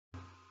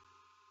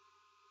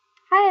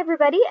Hi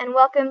everybody and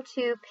welcome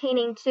to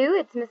Painting 2.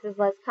 It's Mrs.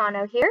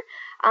 Lescano here.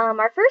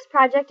 Our first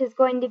project is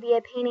going to be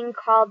a painting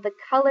called The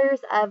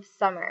Colors of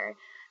Summer.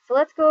 So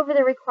let's go over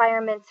the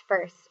requirements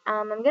first.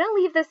 I'm going to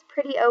leave this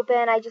pretty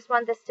open. I just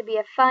want this to be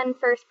a fun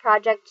first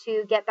project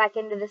to get back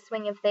into the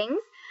swing of things.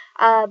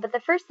 But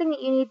the first thing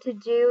that you need to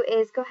do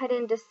is go ahead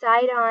and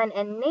decide on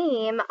and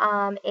name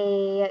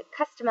a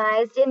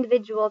customized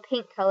individual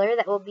paint color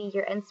that will be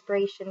your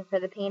inspiration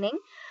for the painting.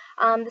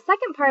 The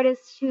second part is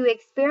to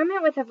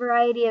experiment with a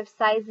variety of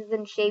sizes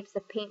and shapes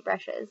of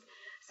paintbrushes.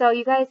 So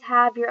you guys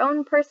have your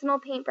own personal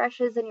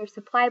paintbrushes in your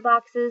supply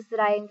boxes that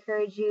I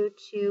encourage you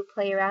to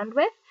play around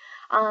with.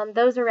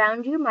 Those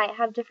around you might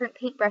have different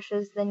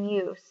paintbrushes than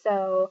you,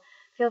 so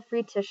feel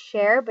free to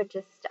share, but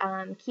just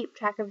keep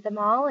track of them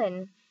all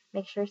and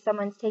make sure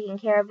someone's taking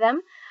care of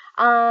them.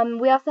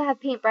 We also have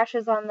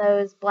paintbrushes on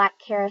those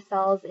black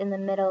carousels in the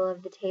middle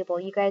of the table.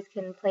 You guys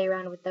can play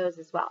around with those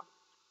as well.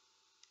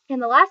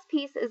 And the last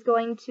piece is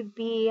going to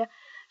be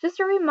just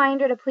a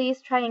reminder to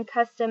please try and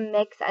custom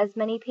mix as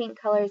many paint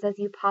colors as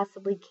you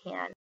possibly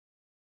can.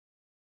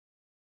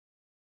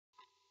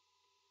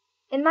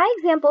 In my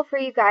example for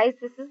you guys,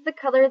 this is the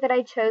color that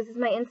I chose as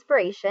my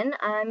inspiration.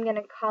 I'm going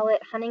to call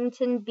it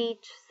Huntington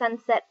Beach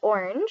Sunset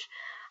Orange.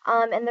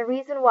 And the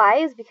reason why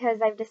is because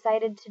I've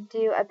decided to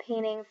do a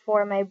painting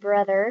for my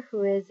brother,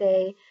 who is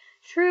a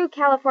true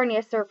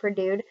California surfer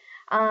dude.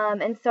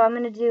 And so I'm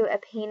going to do a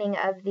painting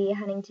of the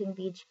Huntington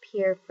Beach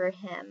Pier for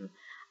him.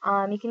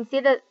 You can see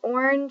that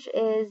orange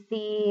is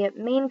the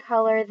main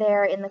color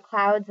there in the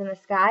clouds in the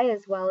sky,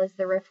 as well as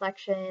the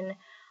reflection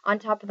on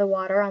top of the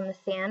water on the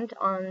sand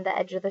on the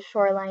edge of the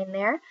shoreline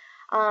there.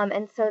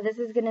 And so this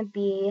is going to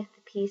be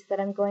the piece that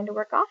I'm going to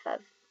work off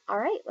of. All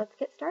right, let's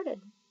get started.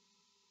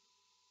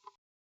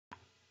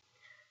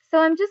 So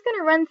I'm just going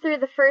to run through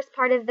the first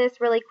part of this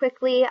really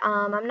quickly.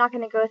 I'm not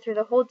going to go through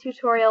the whole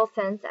tutorial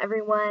since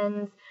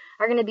everyone's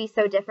are going to be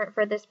so different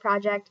for this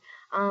project.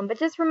 But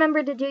just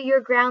remember to do your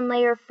ground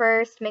layer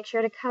first. Make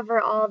sure to cover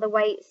all the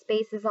white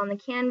spaces on the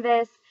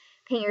canvas.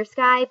 Paint your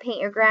sky,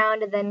 paint your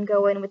ground, and then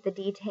go in with the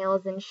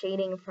details and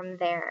shading from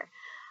there.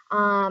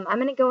 I'm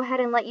going to go ahead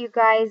and let you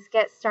guys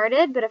get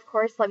started, but of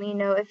course let me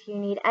know if you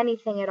need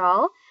anything at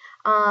all.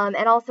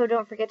 And also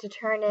don't forget to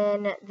turn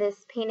in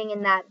this painting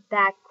in that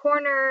back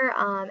corner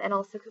and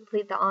also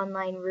complete the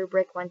online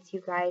rubric once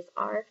you guys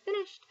are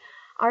finished.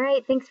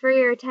 Alright, thanks for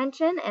your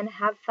attention and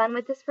have fun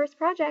with this first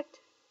project.